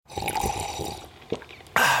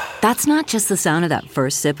That's not just the sound of that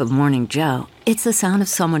first sip of Morning Joe. It's the sound of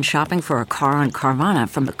someone shopping for a car on Carvana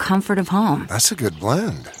from the comfort of home. That's a good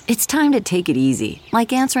blend. It's time to take it easy,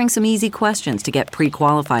 like answering some easy questions to get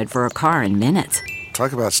pre-qualified for a car in minutes.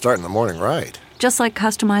 Talk about starting the morning right. Just like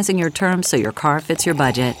customizing your terms so your car fits your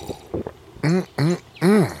budget.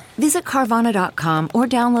 Visit Carvana.com or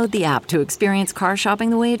download the app to experience car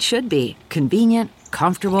shopping the way it should be. Convenient,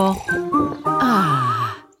 comfortable.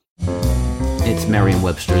 It's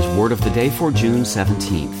Merriam-Webster's Word of the Day for June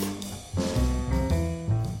 17th.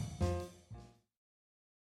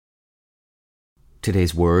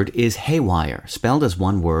 Today's word is haywire, spelled as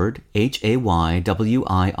one word, Haywire.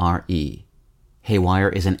 Haywire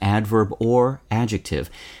is an adverb or adjective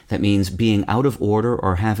that means being out of order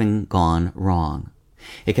or having gone wrong.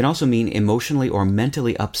 It can also mean emotionally or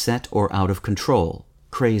mentally upset or out of control,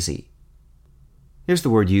 crazy. Here's the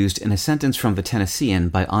word used in a sentence from The Tennessean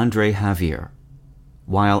by Andre Javier.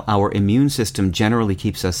 While our immune system generally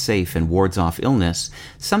keeps us safe and wards off illness,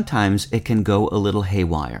 sometimes it can go a little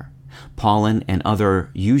haywire. Pollen and other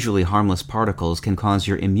usually harmless particles can cause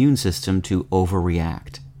your immune system to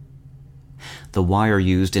overreact. The wire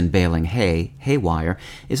used in baling hay, haywire,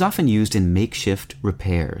 is often used in makeshift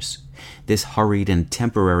repairs. This hurried and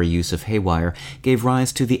temporary use of haywire gave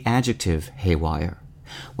rise to the adjective haywire.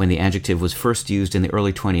 When the adjective was first used in the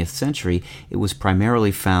early 20th century, it was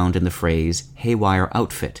primarily found in the phrase haywire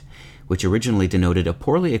outfit, which originally denoted a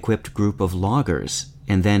poorly equipped group of loggers,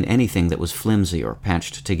 and then anything that was flimsy or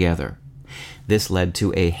patched together. This led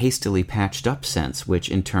to a hastily patched up sense, which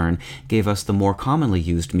in turn gave us the more commonly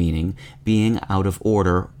used meaning, being out of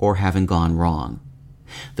order or having gone wrong.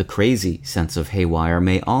 The crazy sense of haywire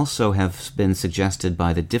may also have been suggested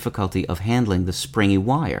by the difficulty of handling the springy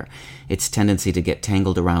wire, its tendency to get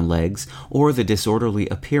tangled around legs, or the disorderly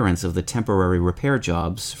appearance of the temporary repair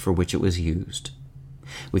jobs for which it was used.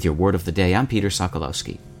 With your Word of the Day, I'm Peter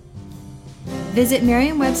Sokolowski. Visit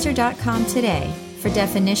Merriam-Webster.com today for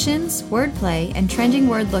definitions, wordplay, and trending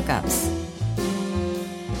word lookups.